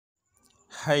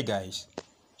Hi guys,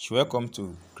 welcome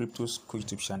to Crypto's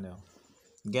YouTube channel.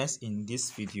 Guys, in this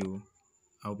video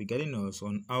I'll be guiding us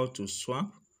on how to swap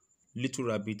Little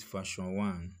Rabbit version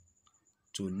 1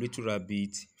 to Little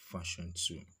Rabbit version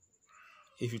 2.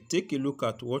 If you take a look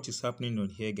at what is happening on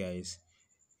here, guys,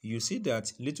 you see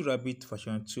that Little Rabbit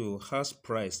version 2 has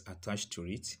price attached to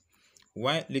it,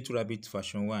 while Little Rabbit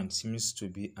version 1 seems to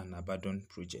be an abandoned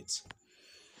project.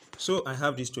 So I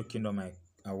have this token on my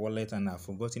wallet and I've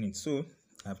forgotten it. So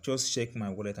I've just checked my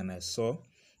wallet and I saw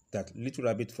that Little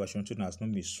Rabbit version 2 has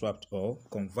not been swapped or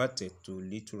converted to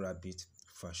Little Rabbit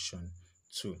version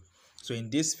 2. So in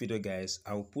this video, guys,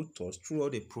 I will put us through all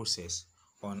the process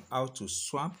on how to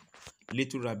swap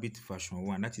Little Rabbit version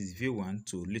 1, that is V1,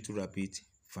 to Little Rabbit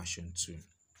version 2.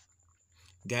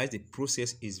 Guys, the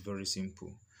process is very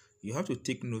simple. You have to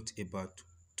take note about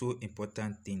two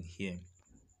important things here.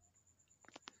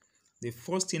 The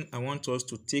first thing I want us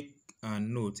to take a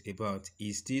note about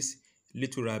is this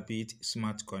Little Rabbit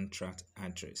smart contract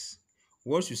address.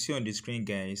 What you see on the screen,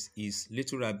 guys, is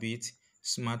Little Rabbit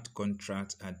smart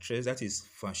contract address, that is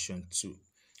version 2.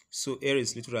 So here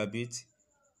is Little Rabbit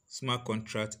smart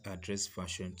contract address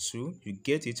version 2. You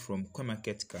get it from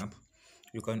CoinMarketCap.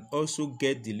 You can also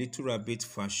get the Little Rabbit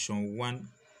version 1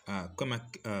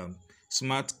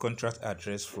 smart contract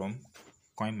address from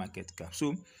CoinMarketCap.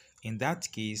 So in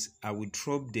that case, I will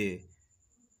drop the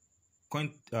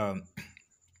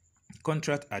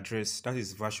contract address, that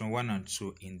is version 1 and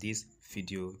 2, in this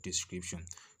video description.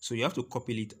 So you have to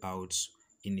copy it out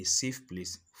in a safe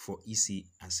place for easy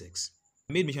access.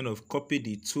 I made mention of copy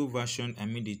the two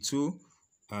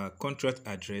contract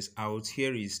address out.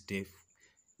 Here is the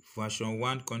version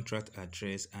 1 contract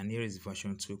address and here is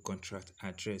version 2 contract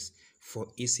address for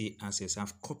easy access.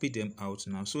 I've copied them out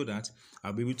now so that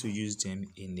I'll be able to use them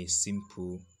in a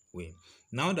simple way.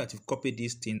 Now that you've copied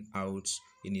this thing out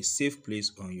in a safe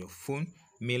place on your phone,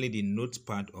 mainly the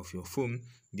notepad of your phone,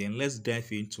 then let's dive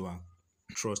into our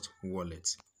Trust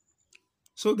wallet.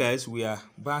 So guys, we are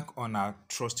back on our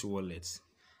Trust wallet.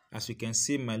 As you can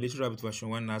see, my Little Rabbit version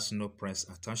 1 has no price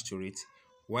attached to it,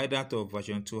 while that of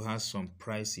version 2 has some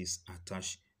prices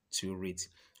attached to it.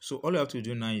 So all you have to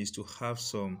do now is to have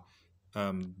some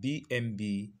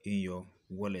BNB in your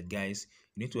wallet. Guys,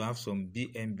 you need to have some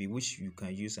BNB which you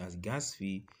can use as gas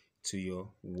fee to your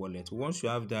wallet. Once you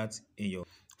have that in your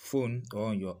phone or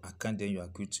on your account, then you are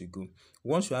good to go.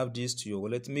 Once you have this to your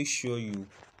wallet, make sure you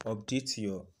update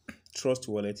your Trust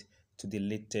wallet to the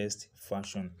latest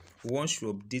version. Once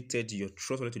you updated your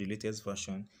Trust wallet to the latest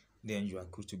version, then you are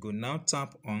good to go. Now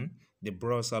tap on the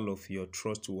browser of your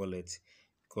Trust wallet,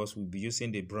 because we'll be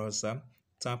using the browser.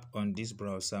 Tap on this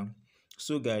browser.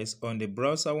 So guys, on the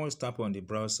browser, once you tap on the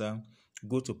browser,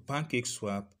 go to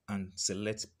PancakeSwap and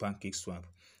select PancakeSwap.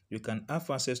 You can have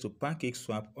access to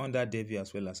PancakeSwap under Devi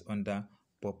as well as under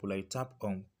Popular. You tap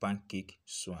on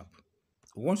PancakeSwap.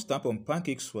 Once you tap on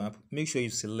PancakeSwap, make sure you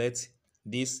select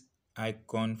this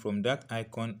icon. From that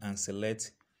icon and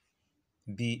select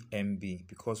BNB,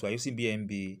 because we are using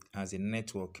BNB as a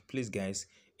network. Please guys,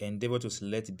 endeavor to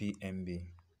select BNB.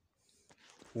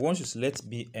 Once you select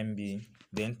BNB,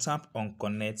 then tap on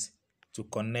connect to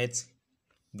connect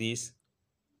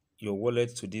your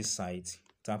wallet to this site.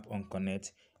 Tap on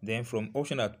connect. Then from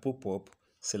option that pop up,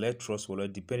 select Trust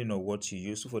wallet depending on what you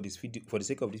use. So for this video, for the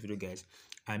sake of this video, guys,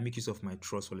 I make use of my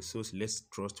Trust wallet. So select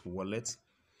Trust wallet.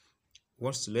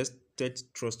 Once selected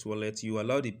Trust wallet, you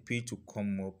allow the page to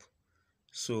come up.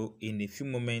 So in a few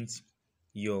moments,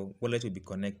 your wallet will be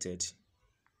connected.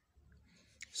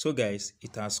 So guys,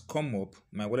 it has come up.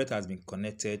 My wallet has been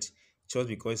connected just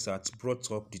because it has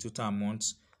brought up the total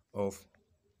amount of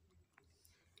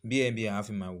BNB I have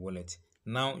in my wallet.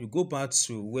 Now you go back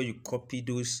to where you copy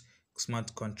those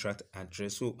smart contract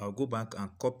address. So I'll go back and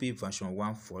copy version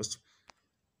 1 first.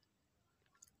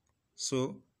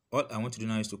 So all I want to do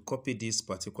now is to copy this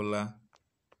particular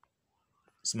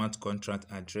smart contract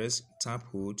address. Tap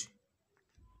hold.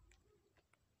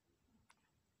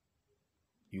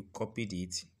 You copied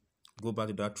it. Go back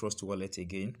to that Trust wallet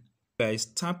again. Guys,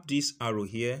 tap this arrow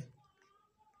here.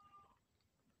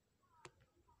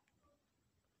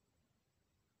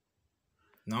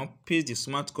 Now paste the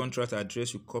smart contract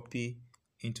address you copy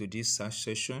into this search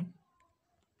session.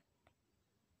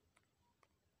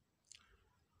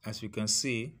 As you can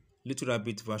see, Little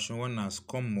Rabbit version 1 has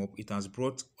come up. It has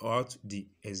brought out the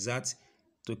exact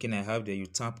token I have there. You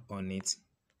tap on it.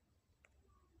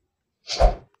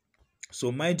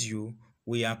 So mind you,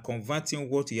 we are converting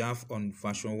what you have on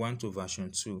version 1 to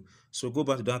version 2. So go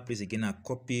back to that place again and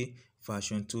copy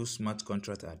version 2 smart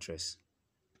contract address.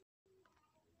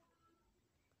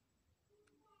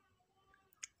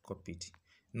 Copied.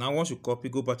 Now once you copy,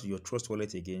 go back to your Trust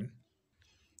Wallet again.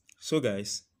 So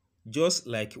guys, just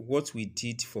like what we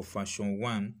did for version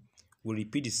 1, we'll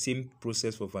repeat the same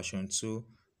process for version 2.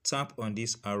 Tap on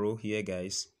this arrow here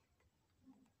guys.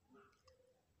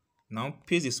 Now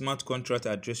paste the smart contract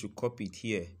address you copied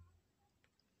here.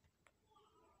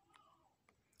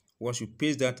 Once you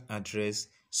paste that address,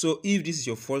 so if this is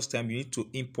your first time, you need to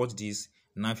import this.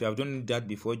 Now if you have done that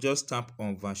before, just tap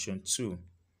on version 2.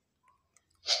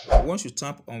 Once you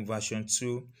tap on version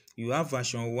 2, you have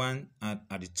version 1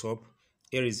 at the top.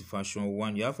 Here is version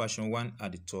 1. You have version 1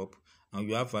 at the top, and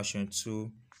you have version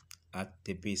 2 at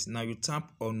the base. Now you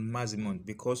tap on maximum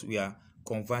because we are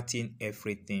converting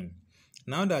everything.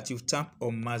 Now that you've tapped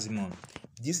on maximum,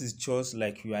 this is just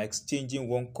like you are exchanging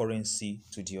one currency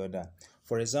to the other.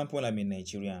 For example, I'm a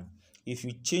Nigerian. If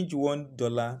you change $1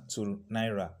 to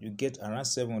Naira, you get around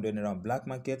 700 Naira on black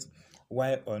market,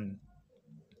 while on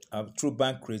through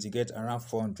Bankrate, you get around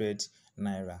 400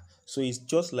 Naira. So it's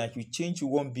just like you change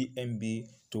 1 BNB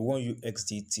to 1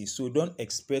 USDT. So don't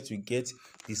expect to get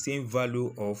the same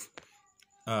value of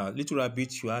Little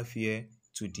Rabbit you have here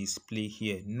to display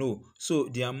here. No. So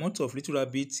the amount of Little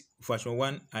Rabbit version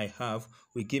 1 I have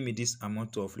will give me this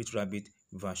amount of Little Rabbit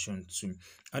version 2.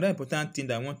 Another important thing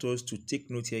that I want us to take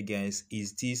note here, guys,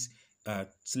 is this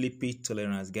slippage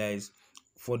tolerance, guys.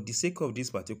 For the sake of this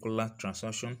particular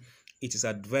transaction, it is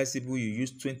advisable you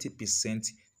use 20%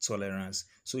 tolerance.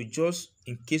 So just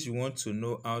in case you want to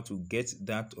know how to get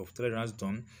that of tolerance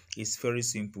done, it's very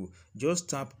simple. Just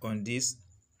tap on this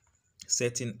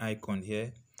setting icon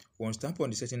here. Once you tap on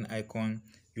the setting icon,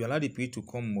 you allow the page to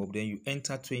come up, then you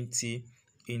enter 20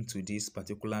 into this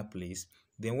particular place.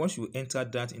 Then once you enter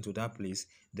that into that place,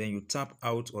 then you tap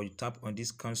out or you tap on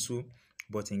this cancel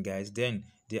button, guys. Then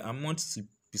the amount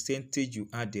percentage you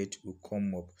added will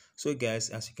come up. So guys,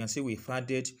 as you can see, we've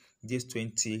added this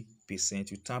 20%.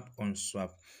 You tap on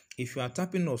swap. If you are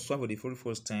tapping on swap for the very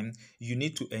first time, you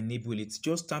need to enable it.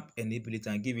 Just tap enable it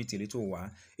and give it a little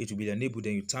while. It will be enabled.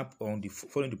 Then you tap on the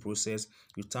following the process.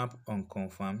 You tap on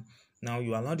confirm. Now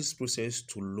you allow this process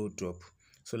to load up.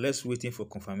 So let's waiting for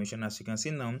confirmation. As you can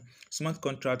see now, smart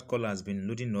contract call has been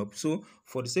loading up. So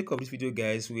for the sake of this video,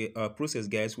 guys, we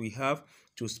we have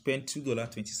to spend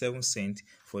 $2.27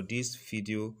 for this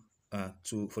video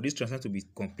for this transaction to be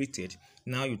completed.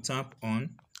 Now you tap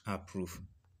on approve.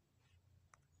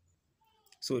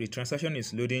 So the transaction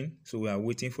is loading, so we are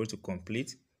waiting for it to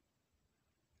complete.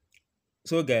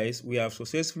 So guys, we have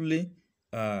successfully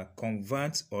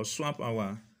convert or swap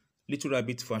our Little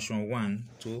Rabbit version 1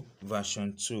 to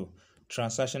version 2.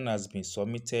 Transaction has been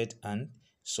submitted and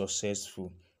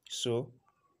successful. So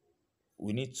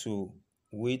we need to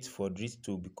wait for this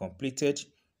to be completed.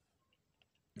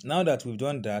 Now that we've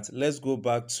done that, let's go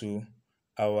back to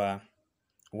our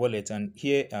wallet, and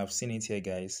here I've seen it here,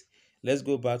 guys. Let's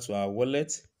go back to our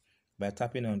wallet by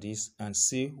tapping on this and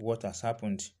see what has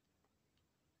happened.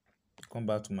 Come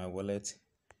back to my wallet.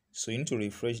 So you need to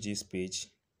refresh this page.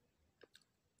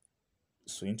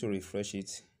 So you need to refresh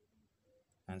it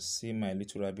and see my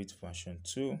Little Rabbit version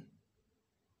 2.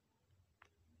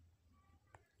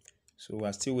 So we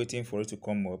are still waiting for it to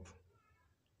come up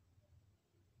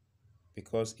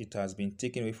because it has been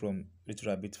taken away from Little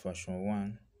Rabbit version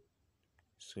 1.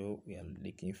 So we are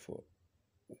looking for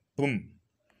boom.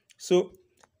 So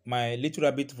my Little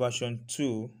Rabbit version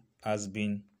 2 has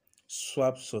been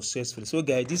swapped successfully. So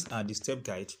guys, these are the step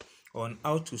guide on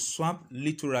how to swap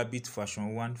Little Rabbit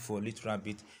version 1 for Little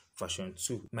Rabbit version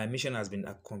 2. My mission has been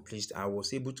accomplished. I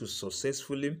was able to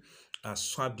successfully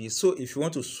swap this. So if you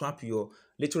want to swap your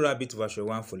Little Rabbit version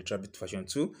 1 for Little Rabbit version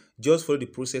 2, just follow the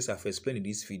process I've explained in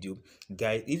this video.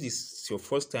 Guys, if this is your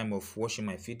first time of watching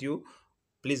my video,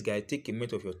 please guys, take a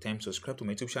minute of your time, subscribe to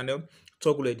my YouTube channel,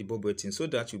 toggle the bell button so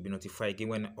that you'll be notified again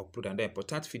when I upload another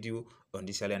important video on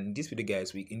this channel. And in this video,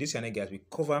 guys, in this channel, guys, we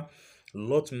cover a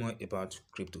lot more about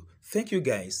crypto. Thank you,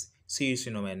 guys. See you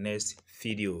soon on my next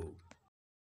video.